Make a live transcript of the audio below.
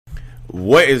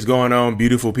What is going on,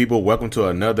 beautiful people? Welcome to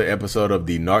another episode of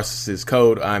the Narcissist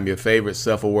Code. I'm your favorite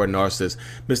self-aware narcissist,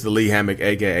 Mr. Lee Hammock,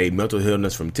 aka Mental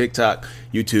Illness, from TikTok,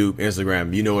 YouTube,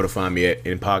 Instagram. You know where to find me at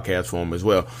in podcast form as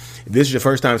well. If this is your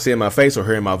first time seeing my face or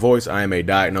hearing my voice, I am a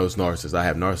diagnosed narcissist. I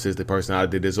have narcissistic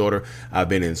personality disorder. I've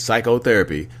been in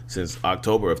psychotherapy since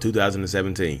October of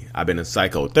 2017. I've been in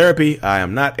psychotherapy. I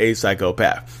am not a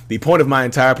psychopath. The point of my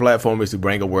entire platform is to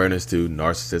bring awareness to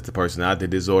narcissistic personality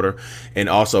disorder, and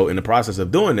also in the process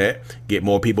of doing that, get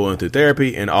more people into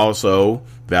therapy and also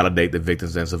validate the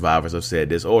victims and survivors of said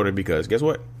disorder, because guess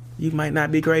what? You might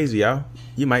not be crazy, y'all.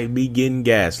 You might be getting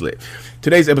gaslit.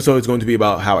 Today's episode is going to be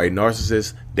about how a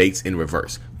narcissist dates in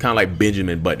reverse. Kind of like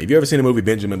Benjamin Button. Have you ever seen the movie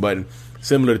Benjamin Button?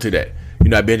 Similar to that. You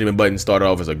know how Benjamin Button started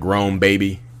off as a grown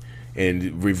baby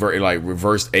and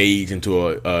reversed age into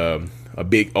a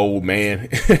big old man.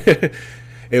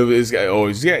 It was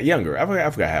younger. I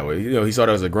forgot how it. You know, he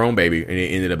started as a grown baby and it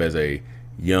ended up as a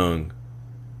young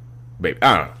baby.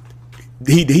 I don't know.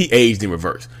 He aged in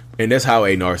reverse. And that's how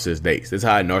a narcissist dates. That's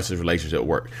how a narcissist relationship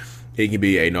works. It can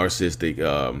be a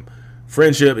narcissistic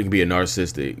friendship. It can be a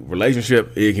narcissistic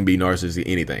relationship. It can be narcissistic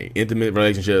anything. Intimate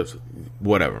relationships,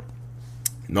 whatever.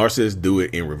 Narcissists do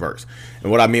it in reverse.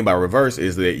 And what I mean by reverse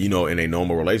is that, you know, in a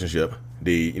normal relationship,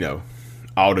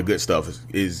 all the good stuff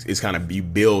is kind of, you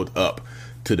build up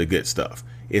to the good stuff.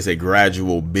 It's a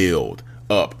gradual build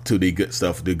up to the good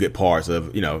stuff, the good parts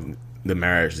of, you know, the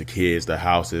marriage, the kids, the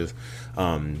houses.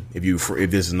 If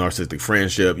this is a narcissistic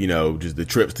friendship, you know, just the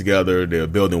trips together, they're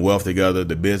building wealth together,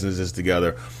 the businesses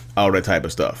together, all that type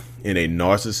of stuff. In a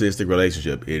narcissistic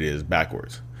relationship, it is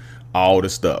backwards. All the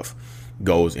stuff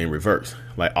goes in reverse.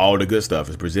 Like, all the good stuff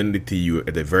is presented to you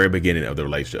at the very beginning of the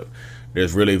relationship.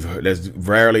 There's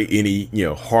rarely any,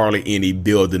 hardly any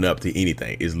building up to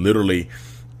anything. It's literally,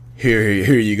 here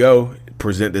you go,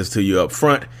 present this to you up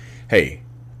front. Hey,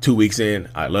 2 weeks in,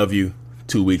 I love you.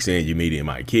 2 weeks in, you're meeting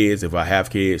my kids. If I have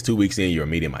kids, 2 weeks in, you're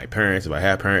meeting my parents. If I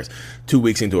have parents, 2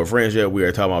 weeks into a friendship, we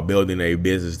are talking about building a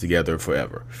business together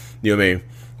forever. You know what I mean?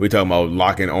 We're talking about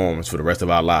locking arms for the rest of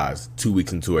our lives. 2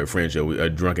 weeks into a friendship, a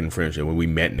drunken friendship, when we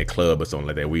met in the club or something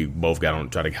like that, we both got on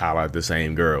try to highlight the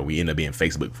same girl. We end up being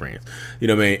Facebook friends. You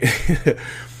know what I mean?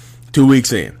 2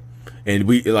 weeks in. And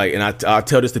I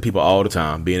tell this to people all the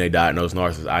time, being a diagnosed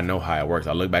narcissist, I know how it works.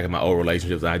 I look back at my old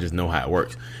relationships and I just know how it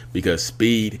works, because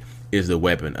speed is the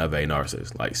weapon of a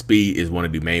narcissist. Like, speed is one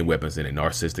of the main weapons in a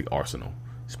narcissistic arsenal.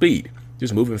 Speed,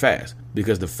 just moving fast,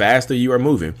 because the faster you are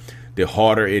moving, the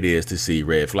harder it is to see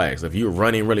red flags. If you're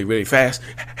running really, really fast,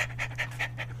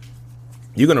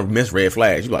 you're going to miss red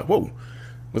flags. You're like, whoa,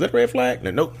 was that a red flag?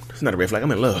 Nope, it's not a red flag.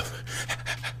 I'm in love.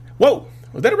 Whoa,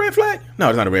 was that a red flag? No,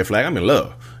 it's not a red flag. I'm in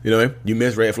love. You know what I mean? You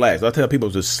miss red flags. So I tell people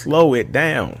to slow it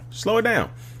down. Slow it down.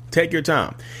 Take your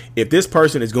time. If this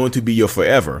person is going to be your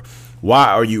forever, why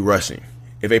are you rushing?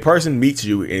 If a person meets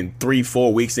you in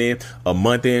 3-4 weeks in, a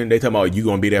month in, they talking about you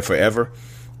going to be there forever,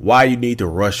 why you need to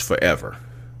rush forever?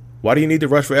 Why do you need to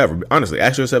rush forever? Honestly,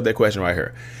 ask yourself that question right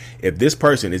here. If this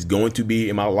person is going to be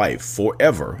in my life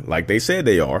forever, like they said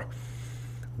they are,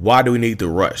 why do we need to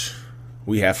rush?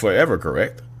 We have forever,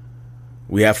 correct?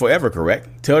 We have forever,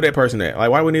 correct? Tell that person that.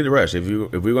 Like, why do we need to rush? If we're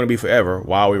going to be forever,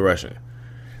 why are we rushing?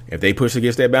 If they push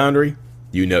against that boundary,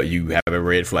 you know you have a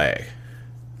red flag.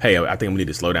 Hey, I think we need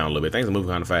to slow down a little bit. Things are moving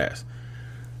kind of fast.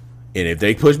 And if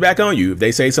they push back on you, if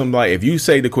they say something like, if you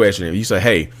say the question, if you say,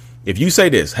 hey, if you say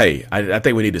this, hey, I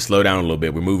think we need to slow down a little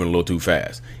bit. We're moving a little too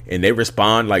fast. And they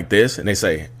respond like this and they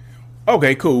say,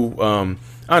 okay, cool. I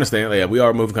understand. Yeah, we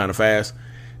are moving kind of fast.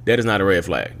 That is not a red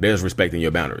flag. That is respecting your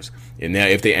boundaries. And now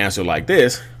if they answer like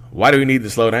this, why do we need to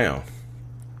slow down?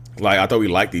 Like, I thought we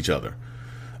liked each other.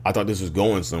 I thought this was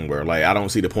going somewhere. Like, I don't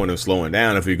see the point of slowing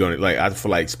down if you're going to, like, I feel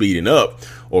like speeding up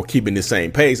or keeping the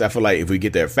same pace. I feel like if we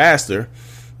get there faster,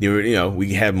 you know, we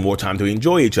can have more time to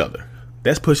enjoy each other.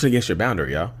 That's pushing against your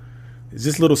boundary, y'all. It's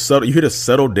just little subtle, you hear the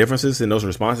subtle differences in those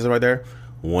responses right there?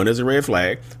 One is a red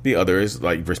flag. The other is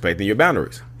like respecting your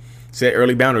boundaries. Set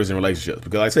early boundaries in relationships,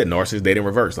 because like I said, narcissists date in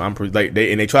reverse.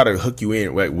 They try to hook you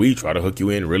in. Like, we try to hook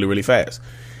you in really, really fast.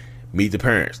 Meet the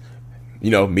parents.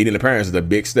 You know, meeting the parents is a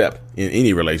big step in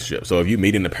any relationship. So if you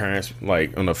meeting the parents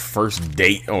like on the first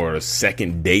date or a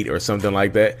second date or something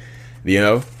like that, you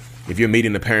know, if you're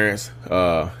meeting the parents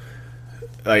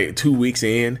like 2 weeks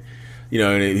in, you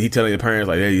know, and he telling the parents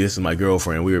like, hey, this is my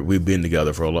girlfriend. We've been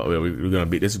together for a long. We're gonna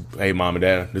be this. Hey, mom and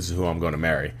dad, this is who I'm gonna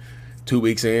marry. 2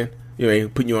 weeks in, you know,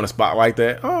 putting you on a spot like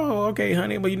that. Oh, okay,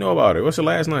 honey, but you know about it. What's your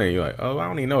last name? You're like, oh, I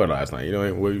don't even know her last name. You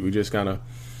know, we just trying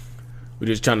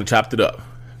to chop it up.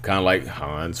 Kind of like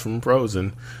Hans from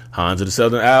Frozen. Hans of the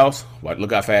Southern Isles.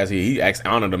 Look how fast he asked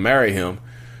Anna to marry him.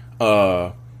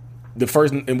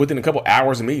 and within a couple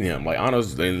hours of meeting him, like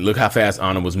Anna's, and look how fast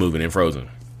Anna was moving in Frozen.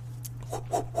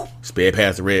 Sped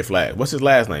past the red flag. What's his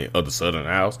last name? Of the Southern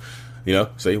House. You know,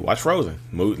 see, watch Frozen.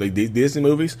 Like these Disney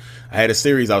movies. I had a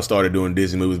series I started doing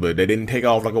Disney movies, but they didn't take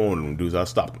off like I wanted them to do, so I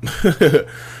stopped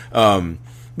them.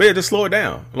 But yeah, just slow it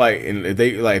down. Like, and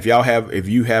if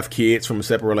you have kids from a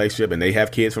separate relationship and they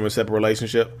have kids from a separate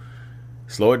relationship,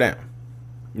 slow it down.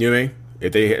 You know what I mean?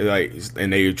 If they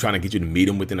and they're trying to get you to meet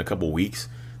them within a couple weeks,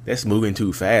 that's moving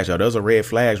too fast, y'all. Those are red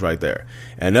flags right there.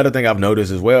 And another thing I've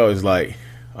noticed as well is like,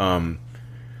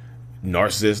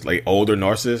 narcissists, like older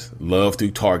narcissists, love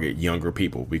to target younger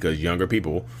people because younger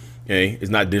people, okay, it's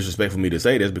not disrespectful for me to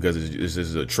say this because this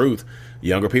is the truth.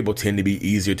 Younger people tend to be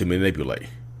easier to manipulate.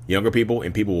 Younger people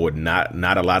and people with not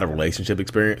a lot of relationship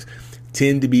experience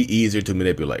tend to be easier to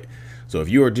manipulate. So if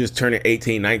you are just turning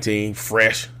 18, 19,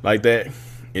 fresh like that,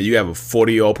 and you have a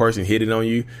 40-year-old person hitting on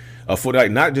you,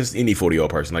 not just any 40-year-old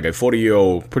person, like a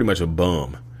 40-year-old, pretty much a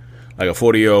bum, like a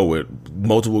 40-year-old with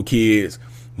multiple kids,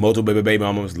 multiple baby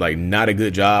mamas, like not a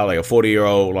good job, like a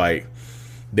 40-year-old, like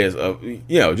there's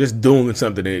just doing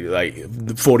something that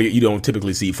like 40 you don't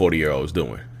typically see 40-year-olds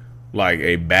doing, like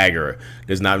a bagger.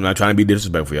 I'm not trying to be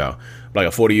disrespectful, y'all. Like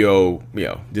a 40-year-old,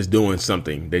 just doing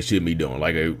something they shouldn't be doing,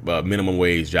 like a minimum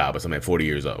wage job or something at 40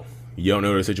 years old. You don't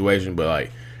know the situation, but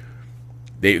like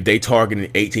they targeting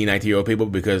 18, 19-year-old people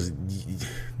because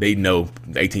they know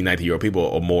 18, 19-year-old people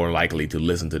are more likely to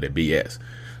listen to their BS.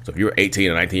 So if you're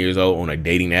 18 or 19 years old on a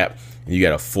dating app and you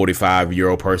got a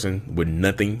 45-year-old person with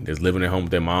nothing that's living at home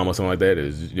with their mom or something like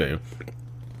that,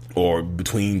 or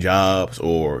between jobs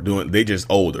or they're just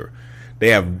older.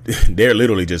 They're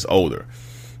literally just older.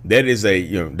 That is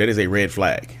a red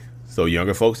flag. So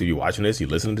younger folks, if you're watching this, you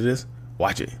listening to this,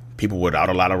 watch it. People without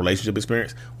a lot of relationship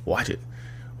experience, watch it.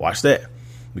 Watch that.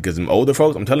 Because them older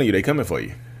folks, I'm telling you, they coming for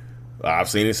you. I've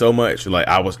seen it so much. Like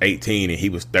I was 18 and he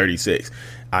was 36.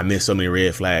 I missed so many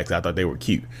red flags. I thought they were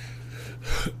cute.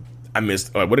 I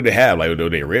missed. What did they have? Like were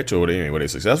they rich or were they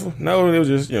successful? No, it was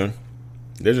just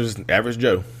they're just average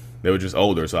Joe. They were just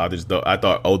older. So I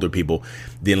thought older people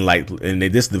didn't like. And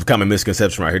this is the common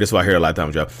misconception right here. This is what I hear a lot of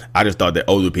times, Joe. I just thought that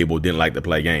older people didn't like to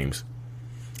play games.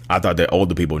 I thought that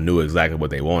older people knew exactly what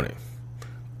they wanted.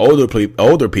 Older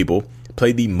people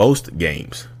play the most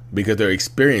games because they're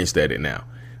experienced at it now.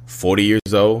 40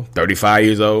 years old, 35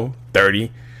 years old, 30,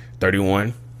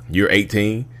 31, you're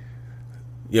 18,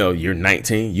 you're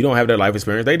 19. You don't have that life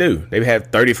experience. They do. They've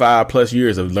had 35 plus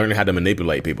years of learning how to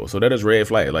manipulate people. So that is red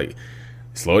flag. Like,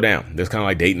 slow down. That's kind of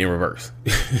like dating in reverse.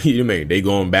 You know what I mean? They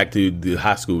going back to the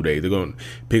high school days. They're going to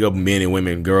pick up men and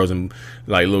women, girls and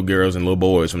like little girls and little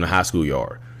boys from the high school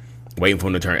yard, waiting for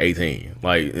them to turn 18,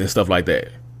 like, and stuff like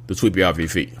that to sweep you off your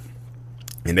feet.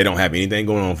 And they don't have anything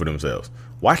going on for themselves.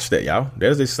 Watch that, y'all. That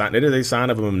is a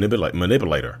sign of a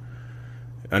manipulator.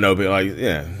 I know, but like,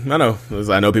 yeah, I know.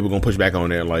 I know people gonna push back on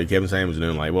that, like Kevin Samuels and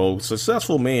them, like, well,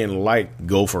 successful men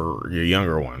go for your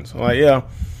younger ones. I'm like, yeah,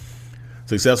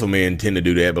 successful men tend to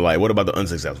do that, but like, what about the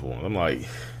unsuccessful ones? I'm like,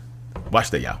 watch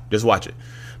that, y'all. Just watch it,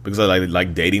 because I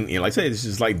like dating, and like I said, it's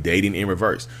just like dating in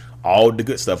reverse. All the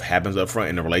good stuff happens up front,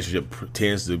 and the relationship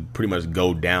tends to pretty much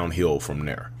go downhill from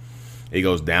there. It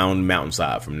goes down the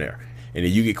mountainside from there. And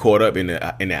then you get caught up in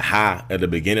that high at the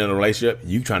beginning of the relationship.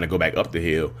 You trying to go back up the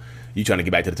hill. You trying to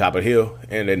get back to the top of the hill.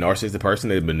 And that narcissistic person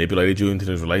that manipulated you into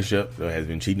this relationship, that has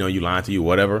been cheating on you, lying to you,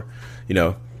 whatever,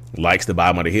 likes the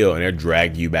bottom of the hill, and they're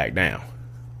dragging you back down.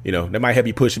 They might help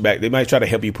you push it back. They might try to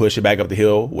help you push it back up the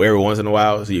hill every once in a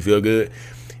while so you feel good.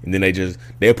 And then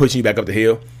they're pushing you back up the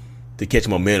hill to catch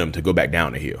momentum to go back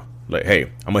down the hill. Like, hey,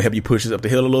 I'm going to help you push this up the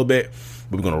hill a little bit,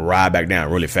 but we're going to ride back down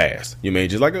really fast. You mean,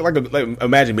 just like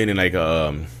imagine being in like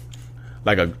a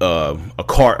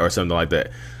cart or something like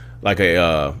that. Like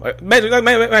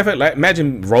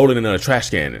imagine rolling in a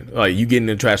trash can. Like you getting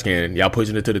in the trash can, y'all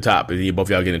pushing it to the top, and then both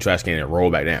y'all get in the trash can and roll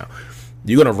back down.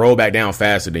 You're going to roll back down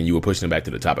faster than you were pushing it back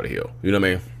to the top of the hill. You know what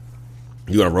I mean?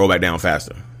 You're going to roll back down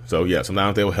faster. So yeah,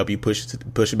 sometimes they will help you push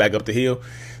it back up the hill,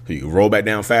 so you can roll back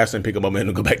down faster and pick up momentum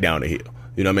and go back down the hill.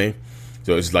 You know what I mean?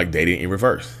 So it's like dating in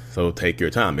reverse. So take your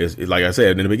time. It's like I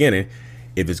said in the beginning,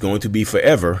 if it's going to be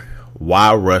forever,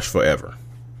 why rush forever?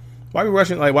 Why we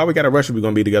rushing? Like, why we got to rush if we're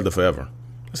going to be together forever?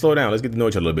 Let's slow down. Let's get to know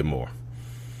each other a little bit more.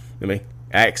 You know what I mean?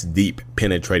 Ask deep,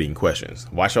 penetrating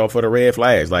questions. Watch out for the red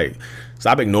flags. Like,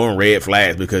 stop ignoring red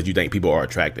flags because you think people are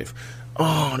attractive.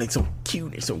 Oh, they're so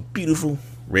cute. They're so beautiful.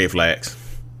 Red flags.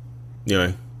 You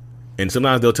know, and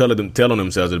sometimes they'll tell on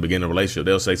themselves at the beginning of a relationship.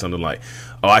 They'll say something like,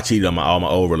 "Oh, I cheated on all my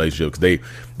old relationships because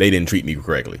they didn't treat me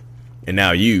correctly." And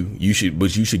now you should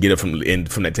get up from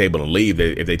that table and leave.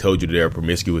 If they told you they're a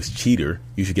promiscuous cheater,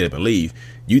 you should get up and leave.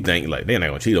 You think like they're not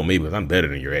gonna cheat on me because I'm better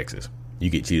than your exes. You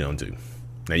get cheated on too.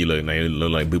 Now you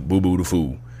look like Boo Boo the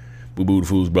Fool, Boo Boo the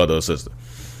Fool's brother or sister.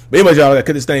 But anyway, y'all, I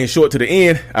cut this thing short to the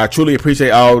end. I truly appreciate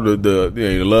all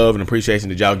the love and appreciation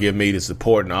that y'all give me, the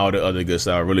support and all the other good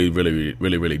stuff. I really, really,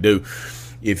 really, really do.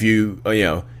 If you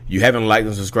you haven't liked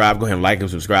and subscribed, go ahead and like and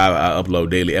subscribe. I upload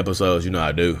daily episodes. You know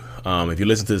I do. If you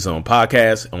listen to this on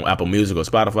podcasts, on Apple Music or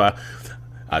Spotify,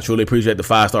 I truly appreciate the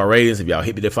 5-star ratings. If y'all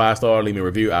hit me the 5-star, leave me a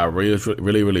review. I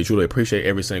really, really, truly appreciate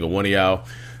every single one of y'all.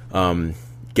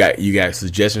 You got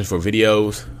suggestions for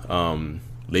videos?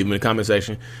 Leave them in the comment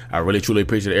section. I really, truly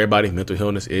appreciate everybody. Mental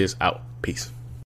Healness is out. Peace.